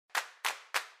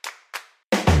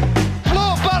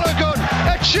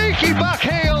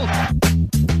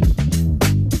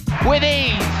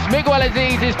Miguel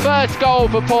Aziz's first goal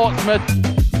for Portsmouth.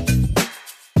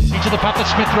 Into the path of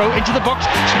Smith-Rowe, into the box.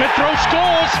 Smith-Rowe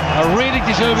scores! A really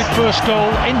deserved first goal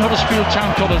in Huddersfield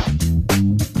Town colours.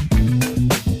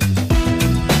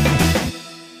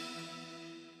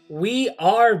 We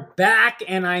are back,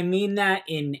 and I mean that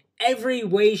in every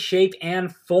way, shape,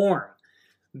 and form.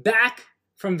 Back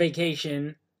from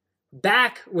vacation,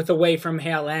 back with Away from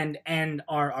Hale End, and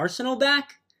our Arsenal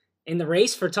back in the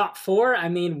race for top 4. I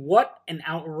mean, what an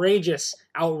outrageous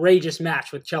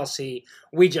match with Chelsea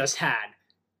we just had.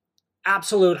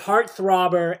 Absolute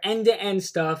heart-throbber, end-to-end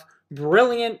stuff,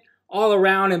 brilliant all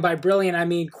around, and by brilliant, I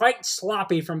mean quite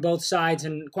sloppy from both sides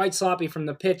and quite sloppy from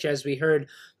the pitch, as we heard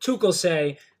Tuchel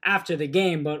say after the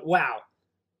game. But wow,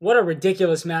 what a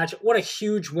ridiculous match, what a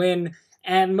huge win,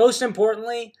 and most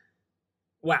importantly,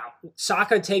 wow,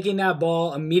 Saka taking that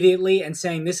ball immediately and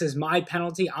saying, this is my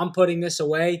penalty, I'm putting this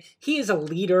away. He is a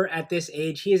leader at this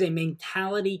age. He is a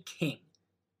mentality king.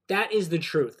 That is the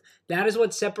truth. That is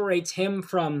what separates him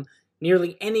from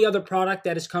nearly any other product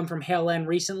that has come from Hale End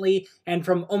recently and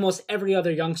from almost every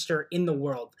other youngster in the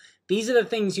world. These are the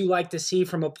things you like to see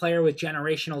from a player with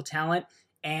generational talent,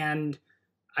 and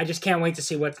I just can't wait to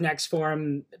see what's next for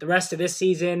him the rest of this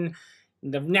season,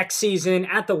 the next season,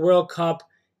 at the World Cup.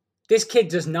 This kid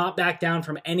does not back down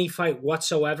from any fight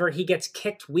whatsoever. He gets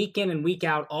kicked week in and week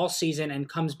out all season and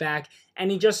comes back,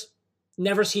 and he just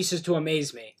never ceases to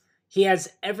amaze me. He has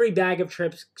every bag of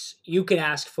tricks you could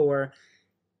ask for.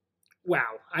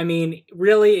 Wow. I mean,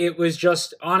 really, it was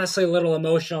just honestly a little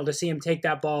emotional to see him take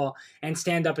that ball and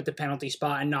stand up at the penalty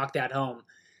spot and knock that home.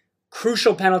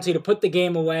 Crucial penalty to put the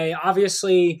game away.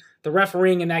 Obviously, the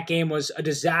refereeing in that game was a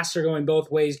disaster going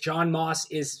both ways. John Moss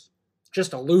is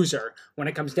just a loser when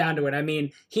it comes down to it. I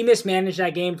mean, he mismanaged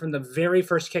that game from the very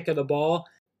first kick of the ball.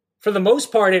 For the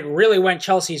most part, it really went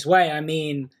Chelsea's way. I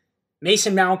mean,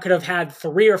 Mason Mount could have had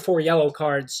 3 or 4 yellow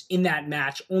cards in that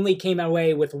match, only came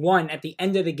away with 1 at the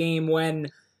end of the game when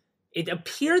it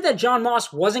appeared that John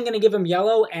Moss wasn't going to give him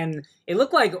yellow, and it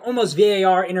looked like almost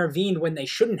VAR intervened when they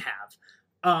shouldn't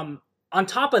have. On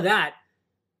top of that,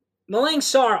 Malang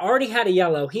Sarr already had a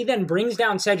yellow. He then brings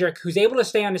down Cedric, who's able to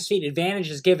stay on his feet.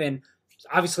 Advantage is given.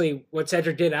 Obviously, what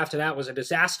Cedric did after that was a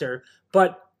disaster,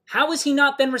 but how has he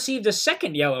not then received a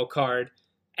second yellow card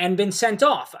and been sent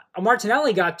off?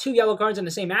 Martinelli got 2 yellow cards in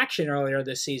the same action earlier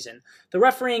this season. The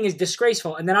refereeing is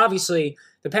disgraceful. And then obviously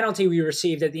the penalty we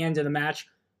received at the end of the match,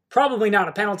 probably not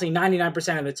a penalty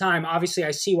 99% of the time. Obviously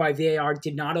I see why VAR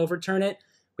did not overturn it.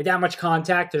 With that much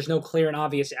contact, there's no clear and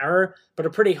obvious error, but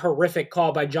a pretty horrific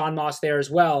call by John Moss there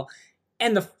as well.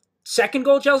 And the second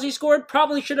goal Chelsea scored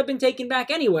probably should have been taken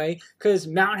back anyway, because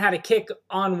Mount had a kick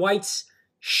on White's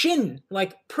shin,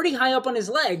 like pretty high up on his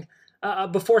leg,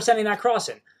 before sending that cross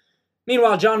in.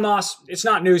 Meanwhile, John Moss, it's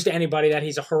not news to anybody that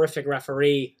he's a horrific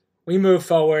referee. We move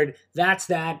forward. That's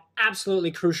that.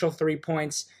 Absolutely crucial 3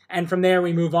 points. And from there,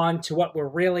 we move on to what we're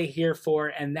really here for,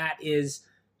 and that is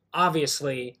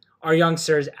obviously our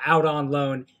youngsters out on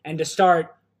loan. And to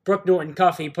start, Brooke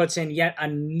Norton-Cuffy puts in yet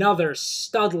another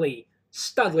studly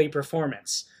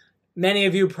performance. Many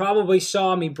of you probably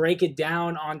saw me break it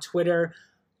down on Twitter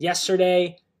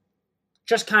yesterday.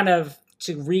 Just kind of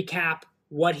to recap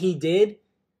what he did,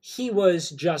 he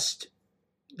was just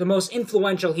the most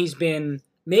influential he's been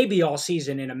maybe all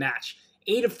season in a match.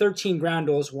 8 of 13 ground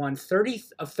duels won, 30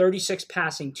 of 36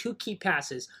 passing, 2 key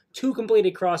passes, 2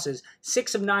 completed crosses,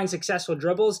 6 of 9 successful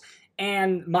dribbles,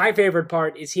 and my favorite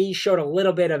part is he showed a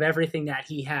little bit of everything that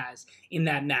he has in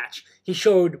that match. He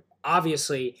showed,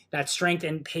 obviously, that strength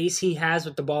and pace he has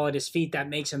with the ball at his feet that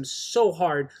makes him so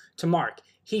hard to mark.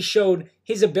 He showed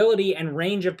his ability and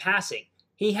range of passing.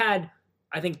 He had,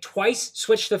 I think, twice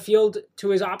switched the field to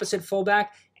his opposite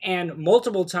fullback and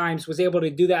multiple times was able to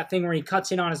do that thing where he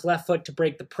cuts in on his left foot to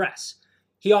break the press.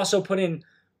 He also put in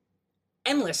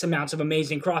endless amounts of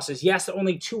amazing crosses. Yes,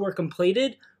 only 2 were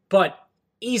completed, but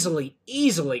easily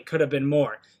could have been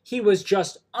more. He was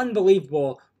just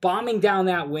unbelievable, bombing down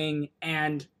that wing,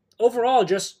 and overall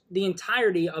just the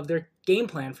entirety of their game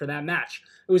plan for that match.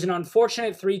 It was an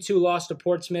unfortunate 3-2 loss to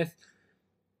Portsmouth.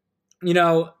 You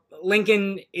know,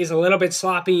 Lincoln is a little bit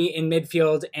sloppy in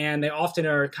midfield, and they often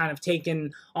are kind of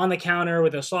taken on the counter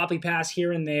with a sloppy pass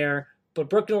here and there.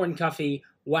 But Brooke Norton-Cuffy,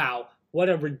 wow, what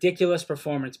a ridiculous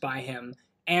performance by him.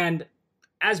 And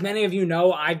as many of you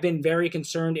know, I've been very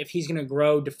concerned if he's going to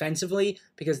grow defensively,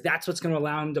 because that's what's going to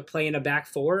allow him to play in a back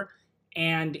 4.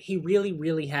 And he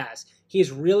really has. He has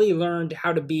really learned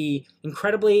how to be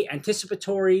incredibly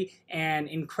anticipatory and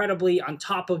incredibly on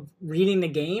top of reading the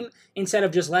game instead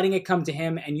of just letting it come to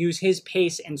him and use his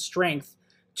pace and strength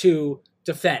to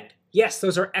defend. Yes,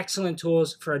 those are excellent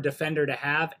tools for a defender to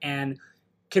have, and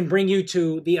can bring you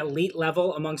to the elite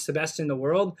level amongst the best in the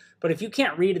world. But if you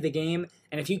can't read the game,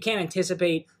 and if you can't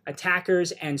anticipate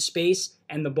attackers and space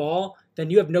and the ball, then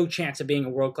you have no chance of being a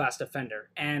world-class defender.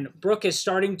 And Brooke is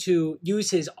starting to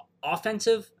use his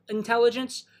offensive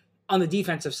intelligence on the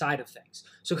defensive side of things.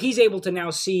 So he's able to now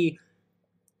see,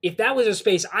 if that was a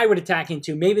space I would attack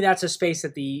into, maybe that's a space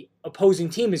that the opposing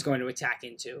team is going to attack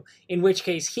into, in which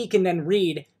case he can then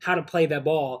read how to play the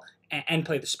ball and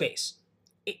play the space.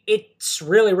 It's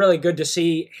really, really good to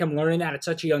see him learning that at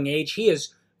such a young age. He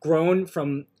has grown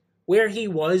from where he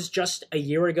was just a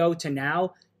year ago to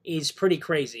now is pretty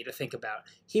crazy to think about.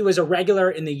 He was a regular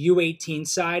in the U18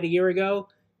 side a year ago,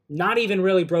 not even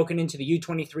really broken into the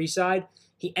U23 side.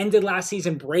 He ended last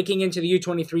season breaking into the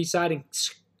U23 side and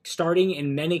starting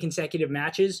in many consecutive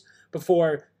matches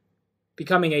before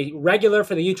becoming a regular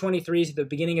for the U23s at the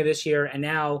beginning of this year, and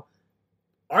now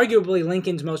arguably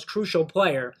Lincoln's most crucial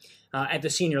player at the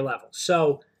senior level.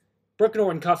 So Brooke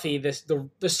Norton-Cuffy,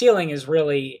 the ceiling is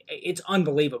really, it's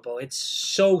unbelievable. It's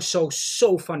so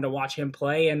fun to watch him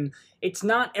play, and it's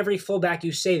not every fullback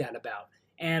you say that about.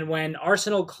 And when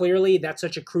Arsenal, clearly that's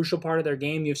such a crucial part of their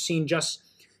game, you've seen just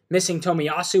missing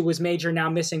Tomiyasu was major, now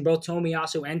missing both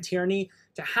Tomiyasu and Tierney.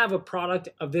 To have a product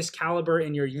of this caliber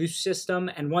in your youth system,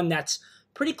 and one that's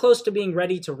pretty close to being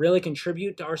ready to really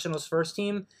contribute to Arsenal's first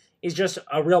team, is just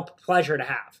a real pleasure to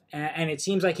have. And it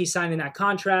seems like he's signing that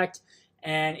contract,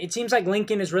 and it seems like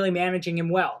Lincoln is really managing him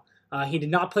well. He did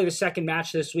not play the second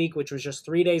match this week, which was just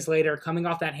 3 days later, coming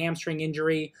off that hamstring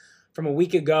injury from a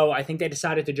week ago. I think they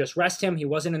decided to just rest him. He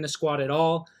wasn't in the squad at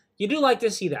all. You do like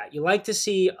to see that. You like to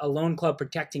see a lone club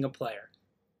protecting a player.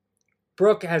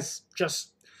 Brooke has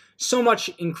just so much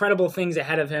incredible things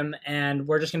ahead of him, and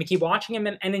we're just going to keep watching him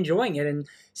and enjoying it and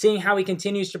seeing how he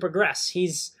continues to progress.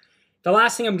 The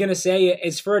last thing I'm going to say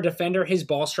is, for a defender, his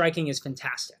ball striking is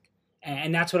fantastic.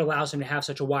 And that's what allows him to have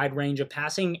such a wide range of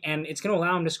passing, and it's going to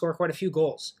allow him to score quite a few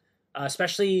goals,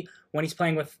 especially when he's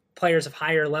playing with players of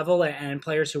higher level and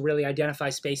players who really identify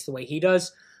space the way he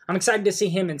does. I'm excited to see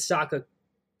him and Saka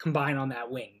combine on that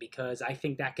wing, because I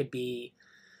think that could be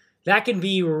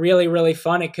really, really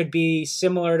fun. It could be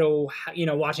similar to,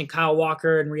 watching Kyle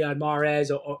Walker and Riyad Mahrez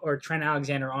or Trent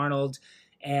Alexander-Arnold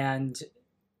and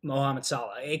Mohamed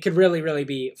Salah. It could really, really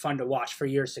be fun to watch for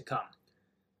years to come.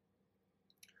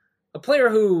 A player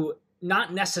who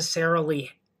not necessarily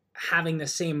having the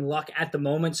same luck at the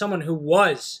moment, someone who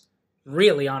was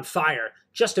really on fire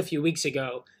just a few weeks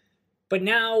ago, but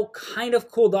now kind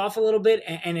of cooled off a little bit,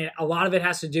 and a lot of it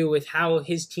has to do with how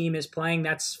his team is playing.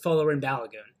 That's Folarin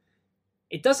Balogun.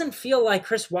 It doesn't feel like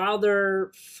Chris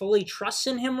Wilder fully trusts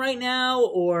in him right now,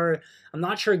 or I'm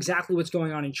not sure exactly what's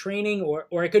going on in training,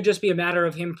 or it could just be a matter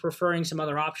of him preferring some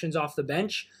other options off the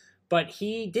bench. But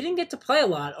he didn't get to play a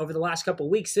lot over the last couple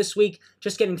of weeks. This week,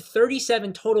 just getting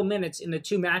 37 total minutes in the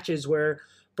two matches where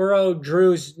Borough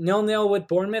drews 0-0 with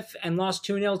Bournemouth and lost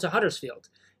 2-0 to Huddersfield.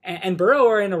 And Borough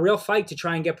are in a real fight to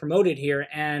try and get promoted here,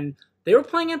 and they were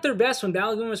playing at their best when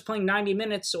Balogun was playing 90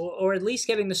 minutes, or at least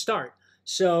getting the start.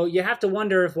 So you have to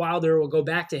wonder if Wilder will go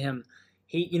back to him.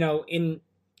 He, in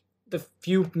the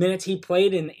few minutes he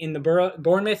played in the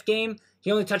Bournemouth game,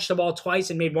 he only touched the ball twice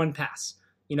and made one pass.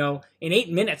 In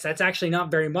 8 minutes, that's actually not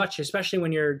very much, especially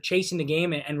when you're chasing the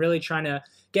game and really trying to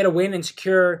get a win and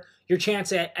secure your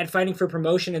chance at fighting for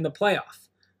promotion in the playoff.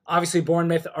 Obviously,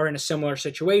 Bournemouth are in a similar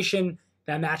situation.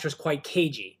 That match was quite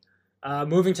cagey.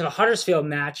 Moving to the Huddersfield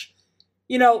match,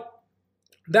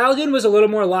 Balogun was a little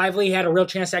more lively. He had a real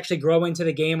chance to actually grow into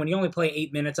the game. When you only play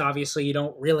 8 minutes, obviously, you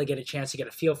don't really get a chance to get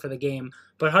a feel for the game.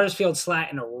 But Huddersfield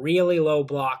slat in a really low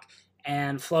block,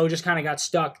 and Flo just kind of got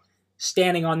stuck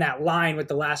standing on that line with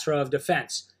the last row of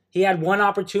defense. He had one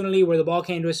opportunity where the ball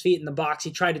came to his feet in the box. He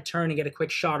tried to turn and get a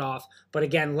quick shot off, but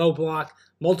again, low block,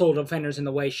 multiple defenders in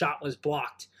the way, shot was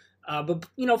blocked. But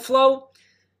Flo,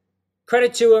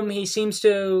 credit to him, he seems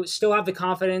to still have the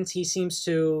confidence. He seems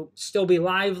to still be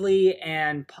lively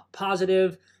and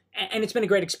positive, and it's been a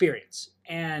great experience.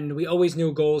 And we always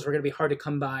knew goals were going to be hard to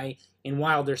come by in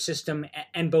Wilder's system,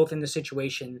 and both in the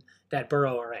situation that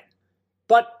Borough are in.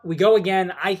 But we go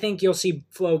again. I think you'll see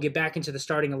Flo get back into the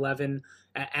starting 11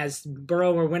 as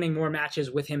Borough are winning more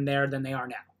matches with him there than they are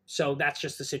now. So that's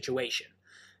just the situation.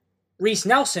 Reiss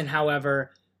Nelson,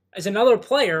 however, is another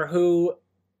player who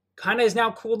kind of is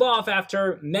now cooled off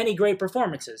after many great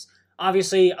performances.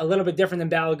 Obviously, a little bit different than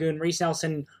Balogun. Reiss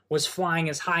Nelson was flying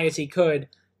as high as he could.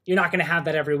 You're not going to have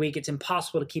that every week. It's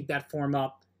impossible to keep that form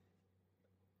up.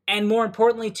 And more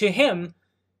importantly to him,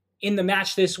 in the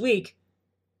match this week,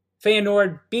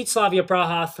 Feyenoord beat Slavia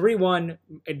Praha 3-1,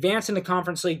 advanced in the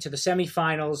Conference League to the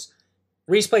semifinals.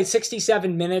 Reese played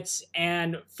 67 minutes,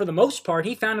 and for the most part,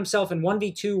 he found himself in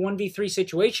 1v2, 1v3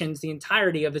 situations the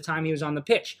entirety of the time he was on the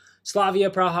pitch. Slavia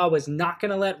Praha was not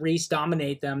going to let Reese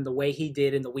dominate them the way he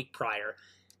did in the week prior.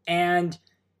 And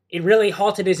it really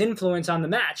halted his influence on the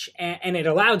match, and it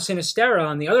allowed Sinistera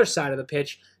on the other side of the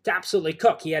pitch to absolutely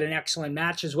cook. He had an excellent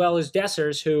match, as well as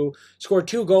Dessers, who scored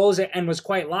 2 goals and was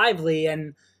quite lively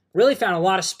and really found a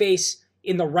lot of space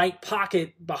in the right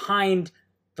pocket behind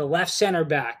the left center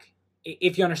back.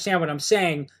 If you understand what I'm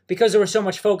saying, because there was so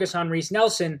much focus on Reese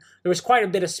Nelson, there was quite a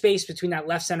bit of space between that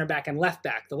left center back and left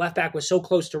back. The left back was so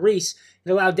close to Reese,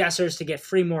 it allowed Dessers to get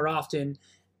free more often.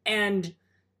 And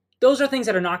those are things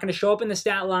that are not going to show up in the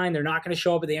stat line. They're not going to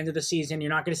show up at the end of the season. You're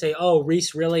not going to say, oh,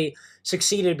 Reese really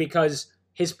succeeded because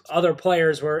his other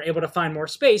players were able to find more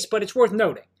space, but it's worth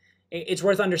noting. It's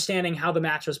worth understanding how the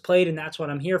match was played, and that's what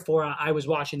I'm here for. I was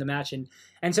watching the match and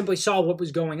simply saw what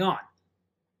was going on.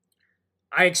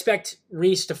 I expect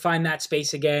Reese to find that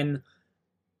space again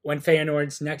when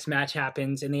Feyenoord's next match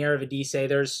happens in the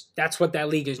Eredivisie. That's what that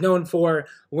league is known for: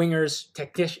 wingers,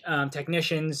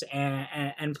 technicians,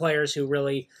 and players who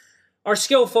really are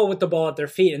skillful with the ball at their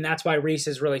feet, and that's why Reese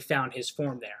has really found his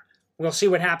form there. We'll see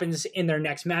what happens in their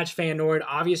next match. Feyenoord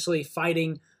obviously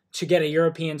fighting to get a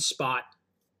European spot.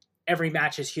 Every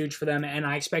match is huge for them, and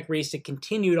I expect Reese to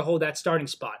continue to hold that starting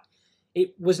spot.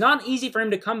 It was not easy for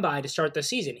him to come by to start the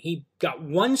season. He got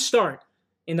 1 start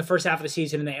in the first half of the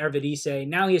season in the Eredivisie.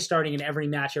 Now he is starting in every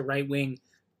match at right wing.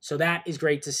 So that is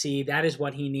great to see. That is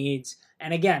what he needs.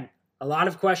 And again, a lot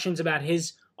of questions about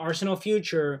his Arsenal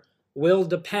future will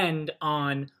depend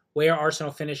on where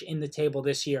Arsenal finish in the table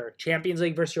this year. Champions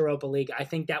League versus Europa League. I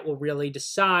think that will really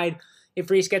decide if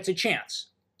Reese gets a chance.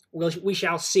 We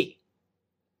shall see.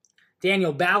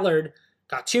 Daniel Ballard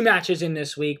got 2 matches in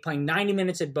this week, playing 90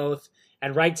 minutes at both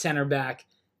at right center back.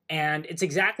 And it's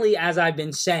exactly as I've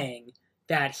been saying,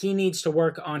 that he needs to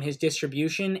work on his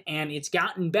distribution, and it's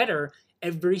gotten better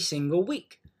every single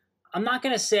week. I'm not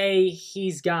going to say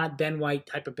he's got Ben White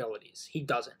type abilities. He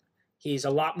doesn't. He's a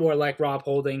lot more like Rob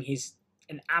Holding. He's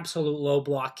an absolute low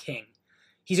block king.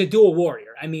 He's a dual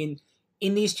warrior. I mean,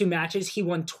 in these 2 matches, he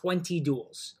won 20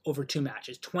 duels over 2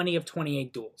 matches, 20 of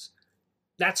 28 duels.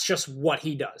 That's just what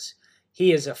he does.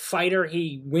 He is a fighter.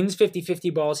 He wins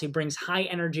 50-50 balls. He brings high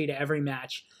energy to every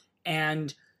match.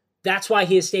 And that's why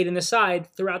he has stayed in the side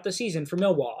throughout the season for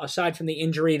Millwall. Aside from the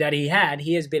injury that he had,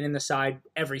 he has been in the side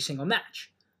every single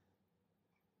match.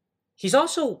 He's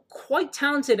also quite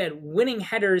talented at winning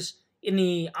headers in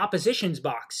the opposition's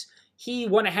box. He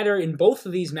won a header in both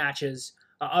of these matches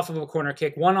off of a corner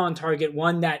kick, one on target,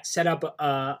 one that set up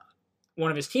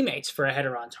one of his teammates for a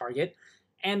header on target.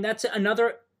 And that's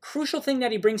another crucial thing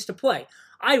that he brings to play.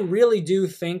 I really do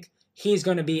think he's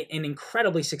going to be an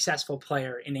incredibly successful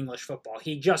player in English football.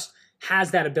 He just has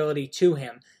that ability to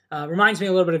him. Reminds me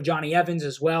a little bit of Johnny Evans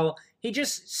as well. He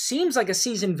just seems like a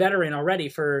seasoned veteran already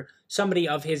for somebody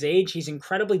of his age. He's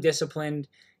incredibly disciplined.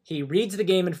 He reads the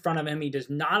game in front of him. He does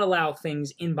not allow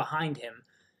things in behind him.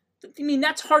 I mean,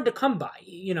 that's hard to come by.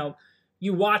 You know,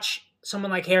 you watch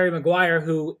someone like Harry Maguire,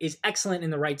 who is excellent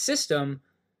in the right system.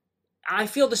 I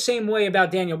feel the same way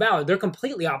about Daniel Ballard. They're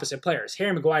completely opposite players.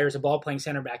 Harry Maguire is a ball-playing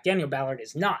center back. Daniel Ballard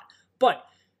is not. But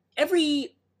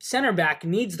every center back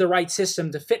needs the right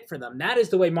system to fit for them. That is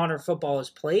the way modern football is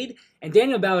played. And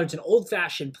Daniel Ballard's an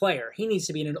old-fashioned player. He needs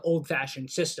to be in an old-fashioned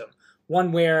system.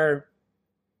 One where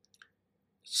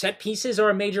set pieces are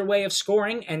a major way of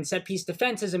scoring, and set-piece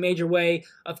defense is a major way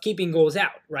of keeping goals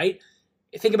out, right?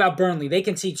 Think about Burnley. They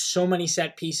concede so many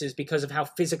set pieces because of how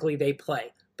physically they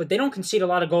play. But they don't concede a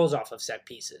lot of goals off of set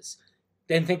pieces.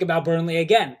 Then think about Burnley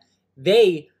again.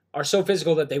 They are so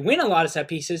physical that they win a lot of set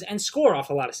pieces and score off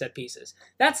a lot of set pieces.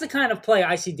 That's the kind of play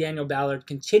I see Daniel Ballard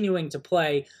continuing to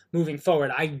play moving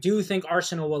forward. I do think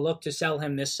Arsenal will look to sell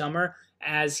him this summer,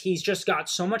 as he's just got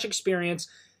so much experience.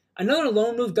 Another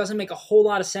loan move doesn't make a whole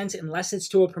lot of sense unless it's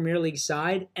to a Premier League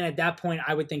side, and at that point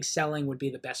I would think selling would be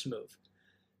the best move.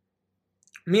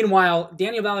 Meanwhile,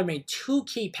 Daniel Ballard made 2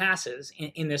 key passes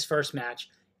in this first match,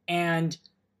 and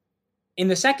in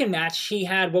the second match, he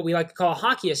had what we like to call a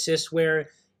hockey assist, where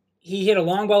he hit a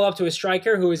long ball up to a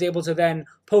striker who was able to then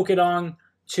poke it on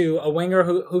to a winger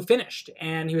who finished.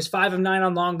 And he was 5 of 9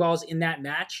 on long balls in that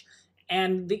match.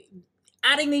 And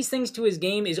adding these things to his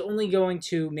game is only going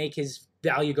to make his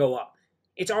value go up.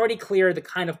 It's already clear the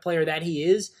kind of player that he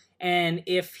is. And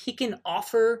if he can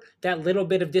offer that little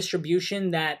bit of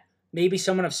distribution that maybe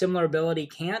someone of similar ability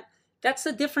can't, that's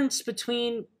the difference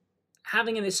between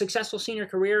having a successful senior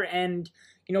career and,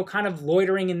 you know, kind of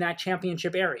loitering in that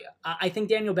championship area. I think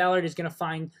Daniel Ballard is going to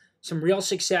find some real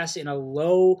success in a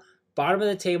low bottom of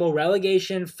the table,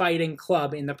 relegation fighting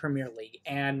club in the Premier League.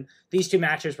 And these two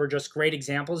matches were just great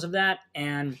examples of that.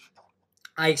 And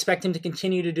I expect him to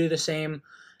continue to do the same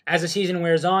as the season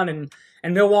wears on. And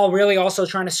Millwall really also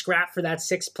trying to scrap for that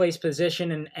 6th place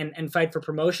position and fight for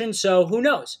promotion. So who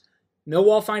knows?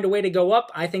 Millwall find a way to go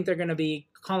up. I think they're going to be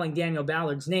calling Daniel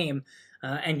Ballard's name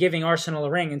and giving Arsenal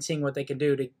a ring and seeing what they can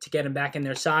do to get him back in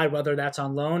their side, whether that's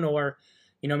on loan or,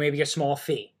 maybe a small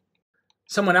fee.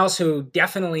 Someone else who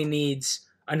definitely needs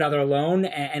another loan,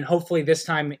 and hopefully this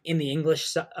time in the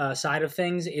English side of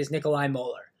things, is Nikolai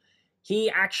Moeller. He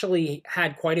actually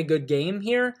had quite a good game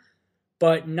here,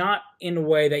 but not in a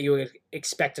way that you would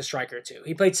expect a striker to.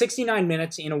 He played 69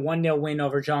 minutes in a 1-0 win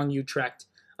over Jong Utrecht.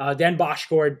 Den Bosch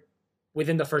scored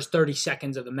within the first 30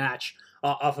 seconds of the match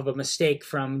off of a mistake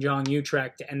from Jong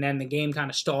Utrecht, and then the game kind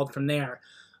of stalled from there.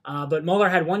 But Moeller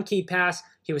had one key pass.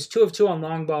 He was 2 of 2 on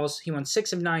long balls. He won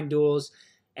 6 of 9 duels,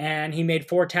 and he made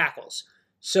 4 tackles.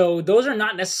 So those are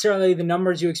not necessarily the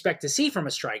numbers you expect to see from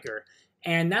a striker,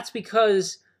 and that's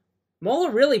because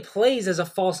Moeller really plays as a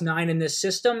false 9 in this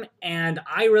system, and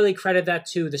I really credit that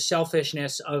to the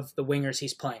selfishness of the wingers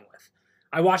he's playing with.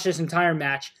 I watched this entire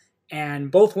match,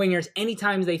 and both wingers,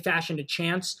 anytime they fashioned a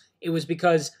chance, it was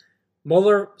because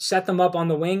Moeller set them up on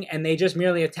the wing, and they just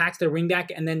merely attacked their wingback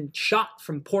and then shot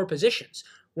from poor positions.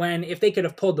 When if they could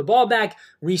have pulled the ball back,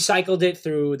 recycled it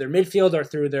through their midfield or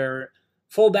through their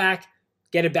fullback,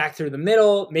 get it back through the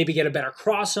middle, maybe get a better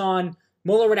cross on,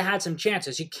 Moeller would have had some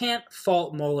chances. You can't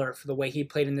fault Moeller for the way he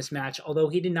played in this match, although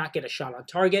he did not get a shot on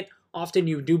target. Often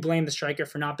you do blame the striker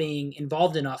for not being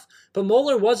involved enough, but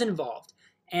Moeller was involved,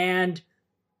 and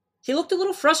he looked a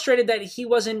little frustrated that he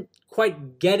wasn't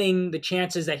quite getting the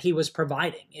chances that he was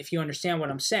providing, if you understand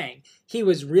what I'm saying. He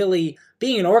was really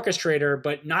being an orchestrator,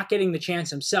 but not getting the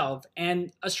chance himself,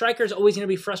 and a striker is always going to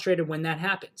be frustrated when that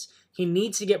happens. He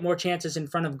needs to get more chances in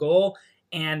front of goal,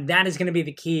 and that is going to be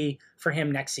the key for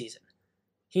him next season.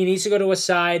 He needs to go to a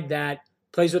side that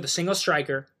plays with a single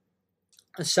striker,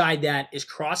 a side that is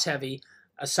cross-heavy,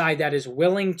 a side that is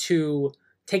willing to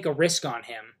take a risk on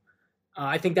him.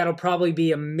 I think that'll probably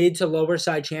be a mid to lower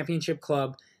side championship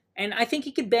club. And I think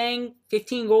he could bang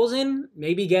 15 goals in,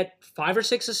 maybe get 5 or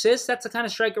 6 assists. That's the kind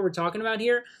of striker we're talking about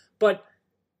here. But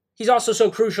he's also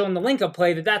so crucial in the link-up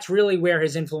play that that's really where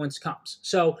his influence comes.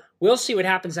 So we'll see what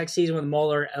happens next season with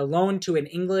Moeller. A loan to an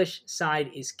English side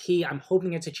is key. I'm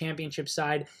hoping it's a championship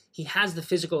side. He has the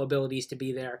physical abilities to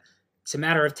be there. It's a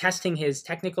matter of testing his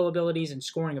technical abilities and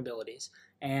scoring abilities.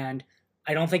 And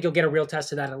I don't think you'll get a real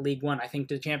test of that at League One. I think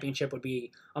the championship would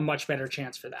be a much better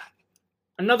chance for that.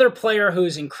 Another player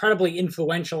who's incredibly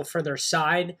influential for their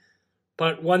side,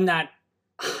 but one that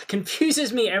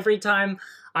confuses me every time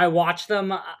I watch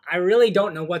them. I really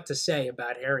don't know what to say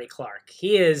about Harry Clarke.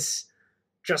 He is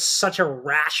just such a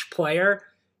rash player.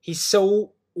 He's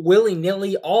so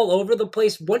willy-nilly all over the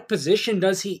place. What position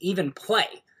does he even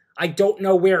play? I don't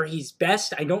know where he's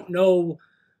best. I don't know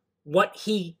what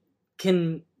he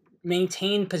can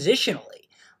maintain positionally.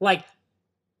 Like,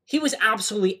 he was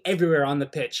absolutely everywhere on the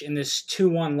pitch in this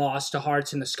 2-1 loss to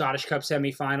Hearts in the Scottish Cup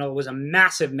semi-final. It was a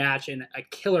massive match and a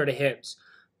killer to Hibs.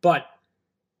 But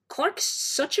Clarke's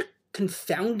such a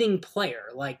confounding player.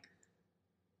 Like,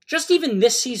 just even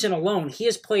this season alone, he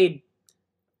has played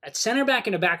at center back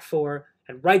in a back 4,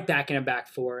 at right back in a back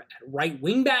 4, at right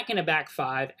wing back in a back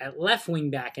 5, at left wing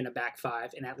back in a back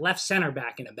 5, and at left center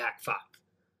back in a back 5.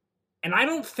 And I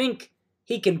don't think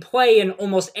he can play in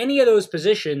almost any of those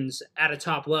positions at a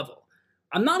top level.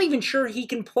 I'm not even sure he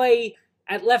can play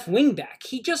at left wing back.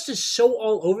 He just is so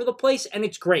all over the place, and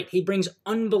it's great. He brings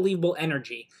unbelievable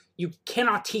energy. You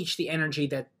cannot teach the energy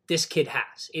that this kid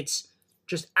has. It's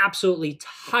just absolutely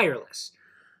tireless.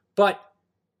 But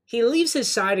he leaves his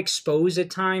side exposed at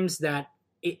times that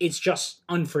it's just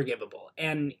unforgivable.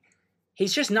 And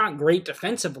he's just not great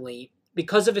defensively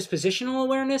because of his positional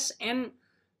awareness and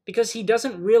because he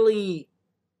doesn't really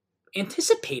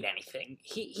anticipate anything.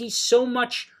 He's so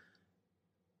much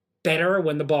better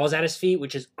when the ball's at his feet,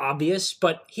 which is obvious,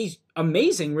 but he's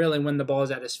amazing really when the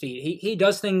ball's at his feet. He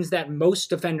does things that most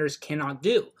defenders cannot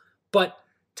do. But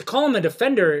to call him a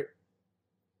defender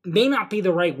may not be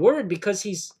the right word because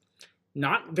he's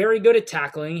not very good at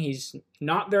tackling. He's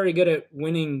not very good at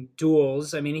winning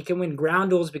duels. I mean, he can win ground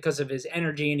duels because of his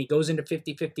energy, and he goes into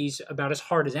 50-50s about as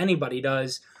hard as anybody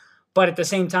does. But at the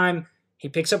same time, he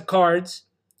picks up cards.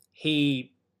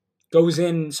 He goes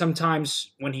in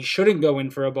sometimes when he shouldn't go in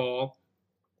for a ball.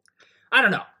 I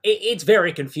don't know. It's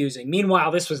very confusing.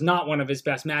 Meanwhile, this was not one of his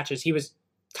best matches. He was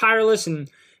tireless, and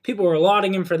people were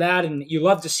lauding him for that, and you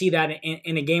love to see that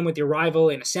in a game with your rival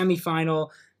in a semifinal,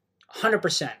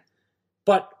 100%.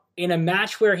 But in a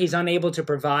match where he's unable to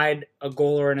provide a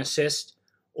goal or an assist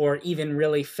or even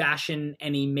really fashion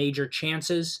any major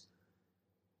chances,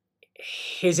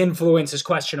 his influence is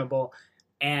questionable,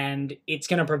 and it's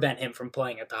going to prevent him from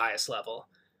playing at the highest level.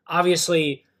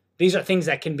 Obviously, these are things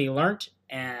that can be learned,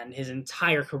 and his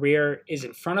entire career is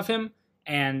in front of him,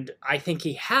 and I think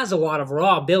he has a lot of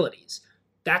raw abilities.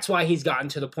 That's why he's gotten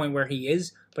to the point where he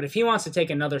is. But if he wants to take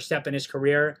another step in his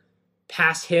career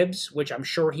past Hibbs, which I'm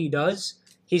sure he does,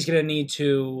 he's going to need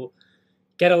to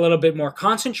get a little bit more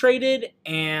concentrated,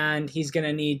 and he's going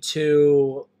to need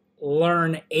to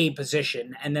learn a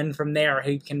position, and then from there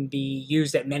he can be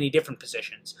used at many different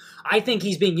positions. I think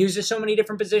he's being used at so many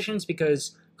different positions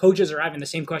because coaches are having the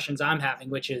same questions I'm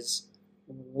having, which is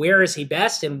where is he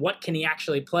best and what can he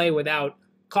actually play without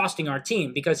costing our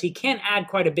team, because he can add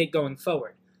quite a bit going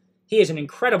forward. He is an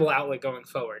incredible outlet going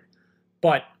forward,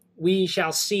 but we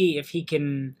shall see if he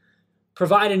can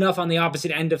provide enough on the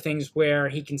opposite end of things where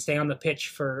he can stay on the pitch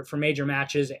for major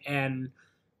matches and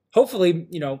hopefully,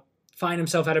 find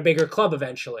himself at a bigger club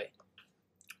eventually.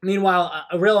 Meanwhile,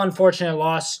 a real unfortunate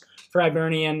loss for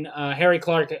Hibernian. Harry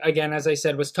Clark, again, as I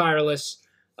said, was tireless,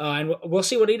 and we'll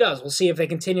see what he does. We'll see if they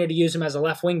continue to use him as a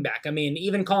left wing back. I mean,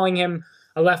 even calling him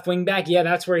a left wing back, yeah,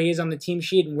 that's where he is on the team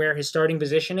sheet and where his starting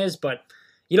position is, but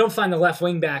you don't find the left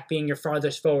wing back being your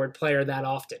farthest forward player that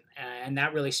often, and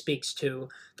that really speaks to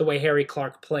the way Harry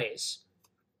Clark plays.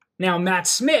 Now, Matt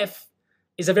Smith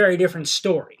is a very different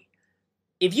story.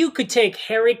 If you could take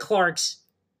Harry Clark's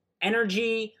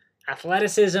energy,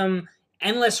 athleticism,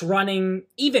 endless running,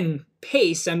 even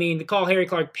pace, I mean, to call Harry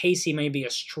Clark pacey may be a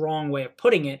strong way of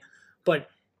putting it, but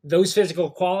those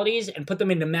physical qualities and put them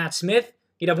into Matt Smith,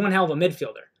 you'd have one hell of a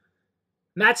midfielder.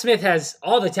 Matt Smith has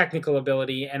all the technical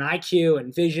ability and IQ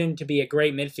and vision to be a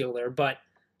great midfielder, but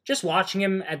just watching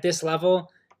him at this level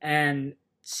and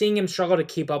seeing him struggle to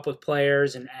keep up with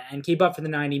players and keep up for the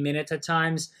 90 minutes at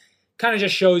times kind of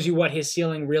just shows you what his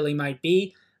ceiling really might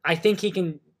be. I think he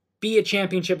can be a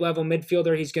championship level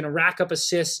midfielder. He's going to rack up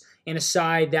assists in a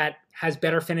side that has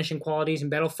better finishing qualities and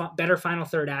better final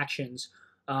third actions.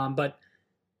 But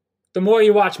the more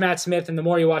you watch Matt Smith and the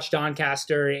more you watch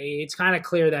Doncaster, it's kind of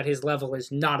clear that his level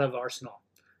is not of Arsenal.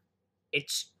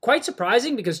 It's quite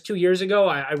surprising because 2 years ago,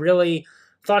 I really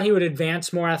thought he would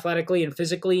advance more athletically and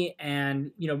physically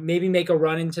and, maybe make a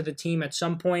run into the team at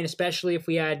some point, especially if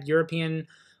we had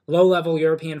low-level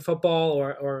European football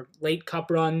or late cup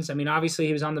runs. I mean, obviously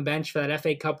he was on the bench for that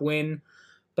FA Cup win,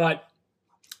 but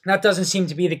that doesn't seem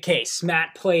to be the case.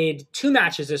 Matt played 2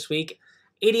 matches this week,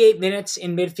 88 minutes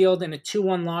in midfield and a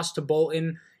 2-1 loss to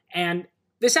Bolton, and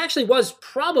this actually was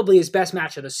probably his best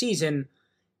match of the season.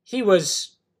 He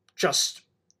was just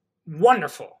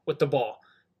wonderful with the ball.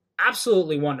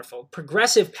 Absolutely wonderful.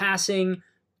 Progressive passing,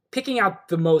 picking out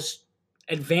the most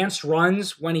advanced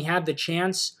runs when he had the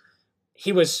chance.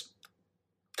 He was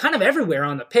kind of everywhere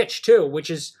on the pitch, too,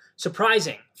 which is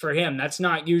surprising for him. That's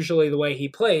not usually the way he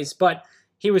plays, but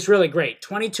he was really great.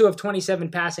 22 of 27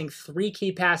 passing, 3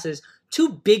 key passes,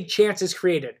 2 big chances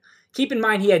created. Keep in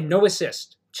mind he had no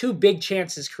assist. 2 big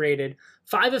chances created,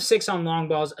 5 of 6 on long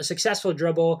balls, a successful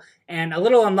dribble, and a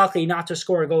little unlucky not to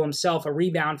score a goal himself. A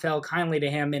rebound fell kindly to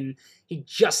him, and he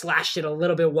just lashed it a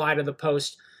little bit wide of the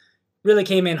post. Really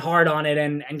came in hard on it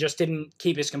and just didn't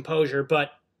keep his composure,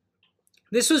 but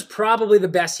this was probably the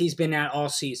best he's been at all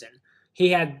season.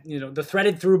 He had, the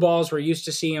threaded through balls we're used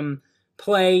to see him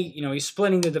play. He's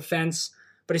splitting the defense,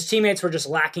 but his teammates were just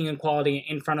lacking in quality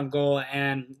in front of goal,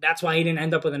 and that's why he didn't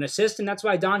end up with an assist, and that's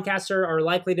why Doncaster are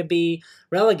likely to be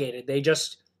relegated. They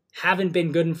just haven't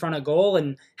been good in front of goal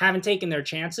and haven't taken their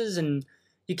chances, and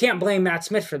you can't blame Matt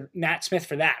Smith for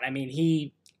that. I mean,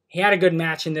 he had a good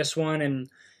match in this one, and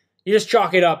you just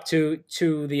chalk it up to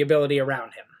the ability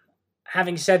around him.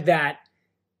 Having said that,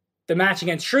 the match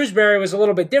against Shrewsbury was a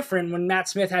little bit different when Matt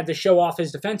Smith had to show off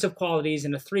his defensive qualities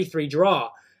in a 3-3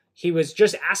 draw. He was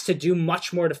just asked to do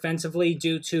much more defensively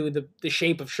due to the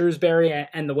shape of Shrewsbury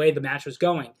and the way the match was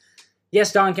going.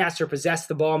 Yes, Doncaster possessed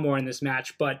the ball more in this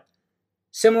match, but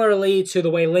similarly to the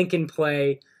way Lincoln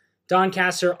play,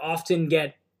 Doncaster often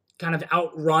get kind of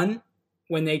outrun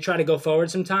when they try to go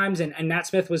forward sometimes, and Matt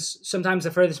Smith was sometimes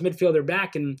the furthest midfielder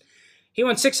back, and he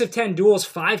won 6 of 10 duels,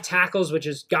 5 tackles, which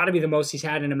has got to be the most he's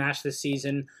had in a match this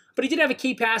season. But he did have a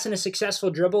key pass and a successful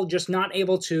dribble, just not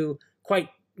able to quite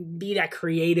be that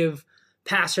creative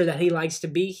passer that he likes to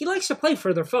be. He likes to play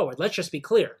further forward, let's just be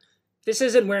clear. This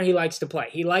isn't where he likes to play.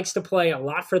 He likes to play a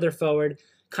lot further forward,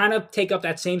 kind of take up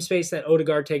that same space that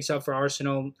Odegaard takes up for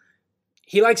Arsenal.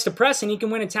 He likes to press, and he can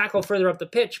win a tackle further up the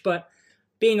pitch, but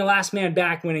being a last man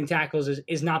back winning tackles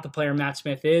is not the player Matt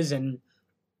Smith is, and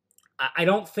I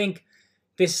don't think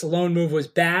this loan move was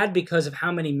bad because of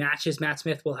how many matches Matt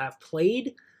Smith will have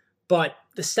played. But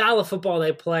the style of football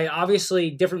they play, obviously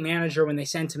different manager when they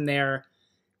sent him there,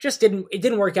 it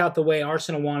didn't work out the way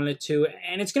Arsenal wanted it to.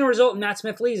 And it's going to result in Matt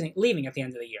Smith leaving at the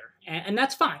end of the year. And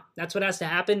that's fine. That's what has to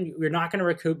happen. We're not going to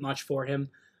recoup much for him.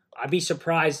 I'd be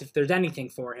surprised if there's anything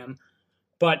for him.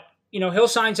 But, he'll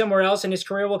sign somewhere else and his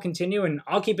career will continue. And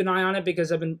I'll keep an eye on it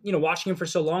because I've been, watching him for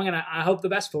so long, and I hope the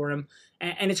best for him.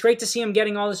 And it's great to see him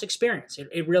getting all this experience.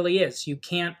 It really is. You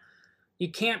can't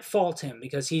fault him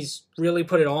because he's really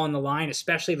put it all on the line,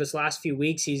 especially this last few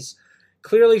weeks. He's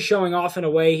clearly showing off in a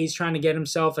way. He's trying to get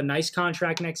himself a nice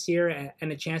contract next year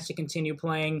and a chance to continue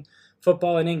playing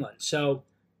football in England. So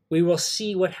we will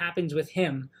see what happens with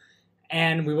him.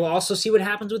 And we will also see what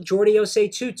happens with Jordi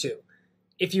Osei-Tutu.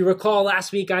 If you recall,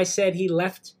 last week I said he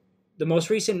left the most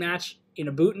recent match in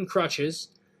a boot and crutches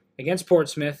against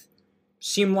Portsmouth.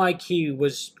 Seemed like he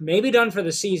was maybe done for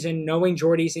the season, knowing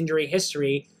Jordi's injury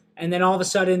history. And then all of a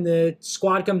sudden, the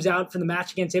squad comes out for the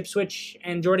match against Ipswich,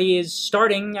 and Jordi is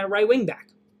starting at right wing back.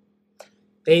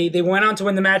 They went on to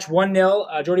win the match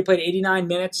 1-0. Jordi played 89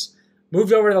 minutes,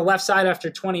 moved over to the left side after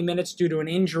 20 minutes due to an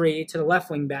injury to the left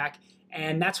wing back,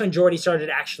 and that's when Jordi started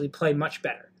to actually play much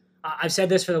better. I've said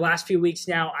this for the last few weeks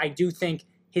now. I do think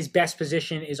his best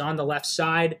position is on the left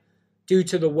side due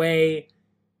to the way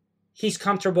he's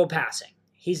comfortable passing.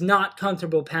 He's not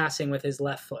comfortable passing with his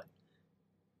left foot.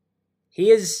 He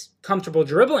is comfortable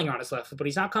dribbling on his left foot, but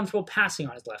he's not comfortable passing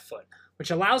on his left foot, which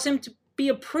allows him to be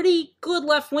a pretty good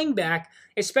left wing back,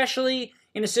 especially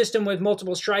in a system with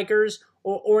multiple strikers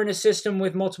or in a system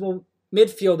with multiple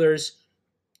midfielders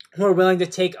who are willing to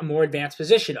take a more advanced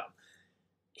position up.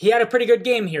 He had a pretty good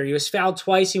game here. He was fouled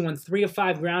twice. He won 3 of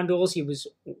 5 ground duels. He was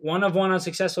 1 of 1 on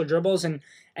successful dribbles and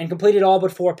completed all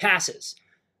but 4 passes.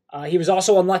 He was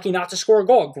also unlucky not to score a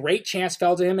goal. A great chance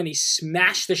fell to him, and he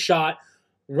smashed the shot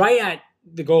right at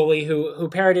the goalie who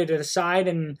parried it to the side,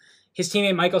 and his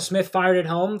teammate Michael Smith fired it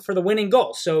home for the winning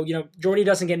goal. So, Jordi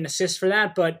doesn't get an assist for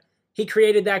that, but he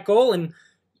created that goal, and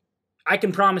I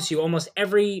can promise you almost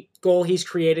every goal he's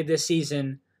created this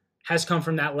season has come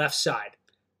from that left side.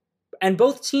 And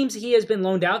both teams he has been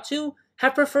loaned out to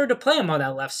have preferred to play him on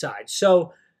that left side.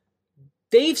 So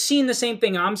they've seen the same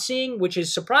thing I'm seeing, which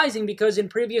is surprising because in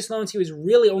previous loans he was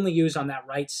really only used on that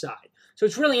right side. So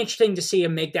it's really interesting to see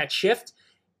him make that shift,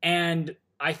 and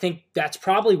I think that's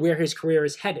probably where his career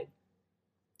is headed.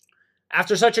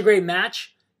 After such a great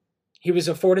match, he was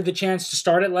afforded the chance to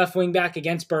start at left wing back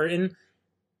against Burton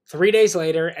 3 days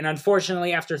later, and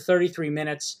unfortunately after 33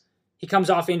 minutes, he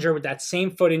comes off injured with that same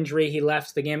foot injury he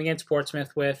left the game against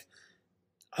Portsmouth with.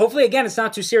 Hopefully, again, it's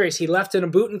not too serious. He left in a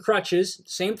boot and crutches,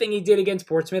 same thing he did against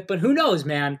Portsmouth, but who knows,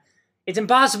 man? It's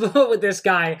impossible with this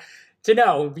guy to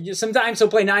know. Sometimes he'll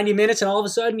play 90 minutes and all of a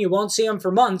sudden you won't see him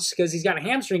for months because he's got a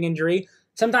hamstring injury.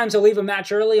 Sometimes he'll leave a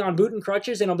match early on boot and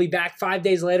crutches and he'll be back 5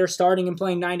 days later starting and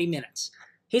playing 90 minutes.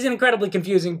 He's an incredibly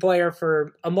confusing player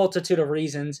for a multitude of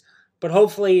reasons, but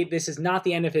hopefully this is not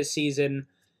the end of his season.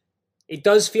 It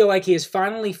does feel like he has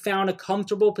finally found a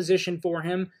comfortable position for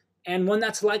him and one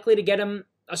that's likely to get him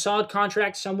a solid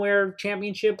contract somewhere,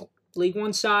 Championship, League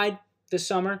One side this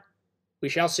summer. We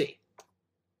shall see.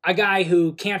 A guy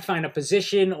who can't find a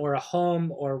position or a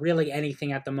home or really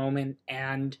anything at the moment,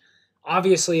 and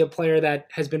obviously a player that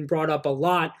has been brought up a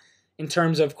lot in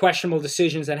terms of questionable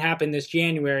decisions that happened this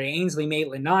January, Ainsley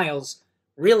Maitland-Niles,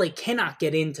 really cannot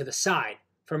get into the side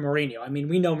for Mourinho. I mean,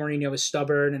 we know Mourinho is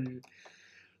stubborn and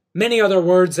many other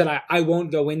words that I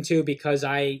won't go into because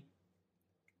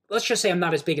let's just say I'm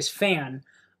not his biggest fan.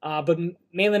 But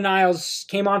Maitland-Niles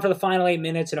came on for the final 8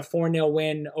 minutes in a 4-0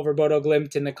 win over Bodo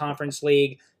Glimt in the Conference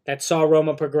League that saw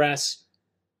Roma progress.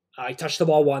 He touched the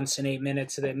ball once in 8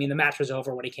 minutes. The match was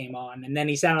over when he came on. And then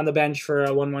he sat on the bench for a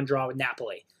 1-1 draw with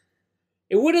Napoli.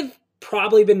 It would have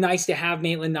probably been nice to have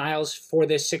Maitland-Niles for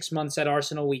this 6 months at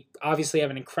Arsenal. We obviously have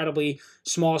an incredibly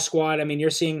small squad. I mean, you're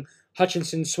seeing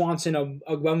Hutchinson, Swanson,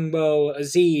 Ogwumbo,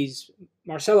 Aziz,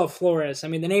 Marcelo Flores. I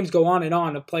mean, the names go on and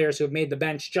on of players who have made the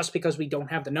bench just because we don't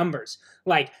have the numbers.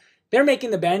 Like, they're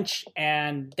making the bench,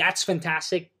 and that's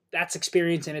fantastic. That's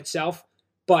experience in itself.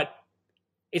 But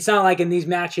it's not like in these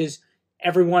matches,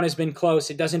 everyone has been close.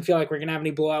 It doesn't feel like we're going to have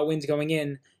any blowout wins going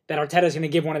in, that Arteta's going to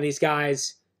give one of these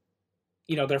guys,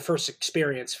 their first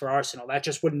experience for Arsenal. That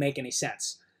just wouldn't make any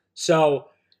sense. So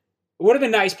it would have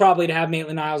been nice probably to have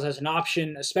Maitland-Niles as an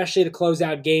option, especially to close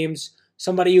out games.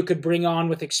 Somebody you could bring on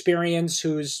with experience,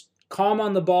 who's calm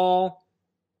on the ball,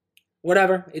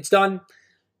 whatever. It's done.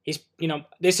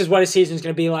 This is what his season's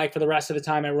going to be like for the rest of the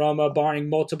time at Roma, barring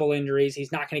multiple injuries.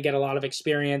 He's not going to get a lot of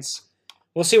experience.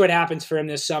 we'll see what happens for him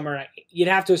this summer. You'd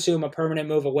have to assume a permanent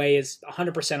move away is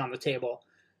 100% on the table.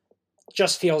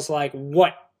 Just feels like,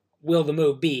 what will the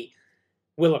move be?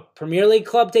 Will a Premier League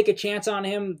club take a chance on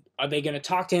him? Are they going to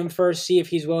talk to him first, see if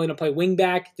he's willing to play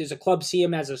wingback? Does a club see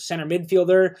him as a center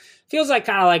midfielder? Feels like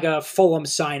kind of like a Fulham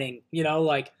signing,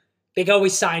 like they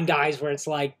always sign guys where it's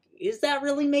like, is that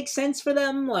really make sense for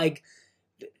them? Like,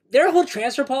 their whole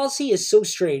transfer policy is so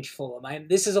strange, Fulham.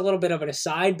 This is a little bit of an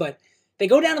aside, but they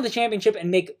go down to the Championship and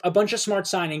make a bunch of smart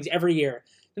signings every year.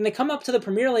 Then they come up to the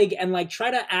Premier League and like try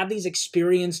to add these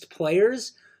experienced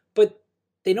players, but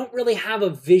they don't really have a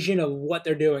vision of what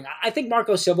they're doing. I think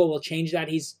Marco Silva will change that.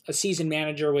 He's a seasoned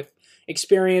manager with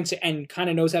experience and kind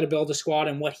of knows how to build a squad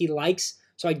and what he likes.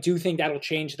 So I do think that'll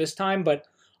change this time. But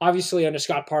obviously under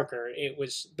Scott Parker, it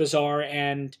was bizarre.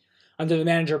 And under the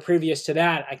manager previous to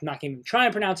that, I'm not even trying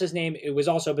to pronounce his name, it was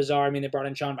also bizarre. I mean, they brought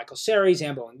in Jean-Michael Seri,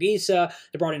 Zambo Anguissa.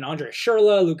 They brought in Andre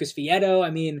Schürrle, Lucas Vieto. I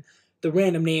mean, the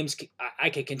random names, I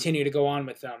could continue to go on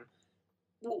with them.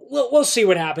 We'll see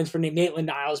what happens for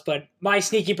Maitland-Niles, but my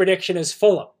sneaky prediction is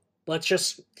Fulham.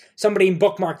 Somebody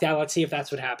bookmark that. Let's see if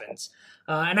that's what happens.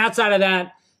 And outside of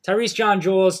that, Tyrese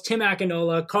John-Jules, Tim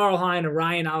Akinola, Karl Hein, and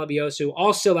Ryan Alabiosu,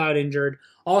 all still out injured,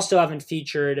 all still haven't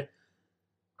featured.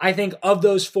 I think of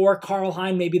those four, Karl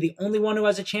Hein may be the only one who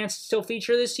has a chance to still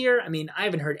feature this year. I mean, I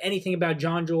haven't heard anything about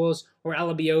John-Jules or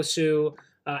Alabiosu.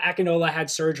 Akinola had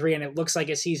surgery, and it looks like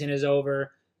his season is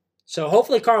over. So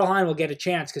hopefully Karl Hein will get a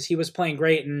chance because he was playing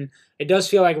great, and it does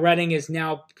feel like Reading is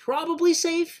now probably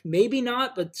safe. Maybe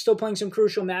not, but still playing some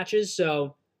crucial matches.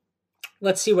 So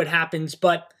let's see what happens.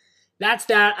 But that's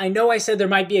that. I know I said there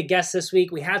might be a guest this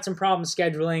week. We had some problems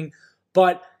scheduling,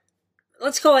 but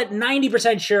let's call it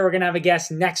 90% sure we're going to have a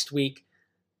guest next week.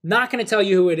 Not going to tell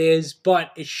you who it is,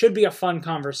 but it should be a fun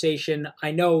conversation.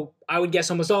 I know I would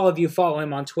guess almost all of you follow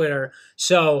him on Twitter,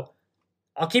 so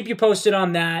I'll keep you posted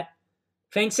on that.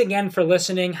 Thanks again for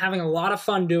listening. Having a lot of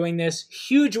fun doing this.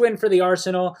 Huge win for the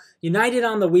Arsenal. United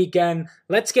on the weekend.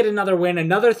 Let's get another win,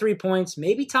 another 3 points.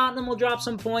 Maybe Tottenham will drop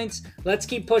some points. Let's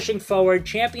keep pushing forward.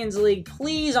 Champions League,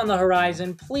 please, on the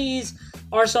horizon. Please.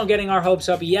 Arsenal getting our hopes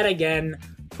up yet again.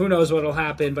 Who knows what will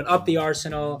happen, but up the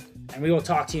Arsenal, and we will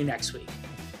talk to you next week.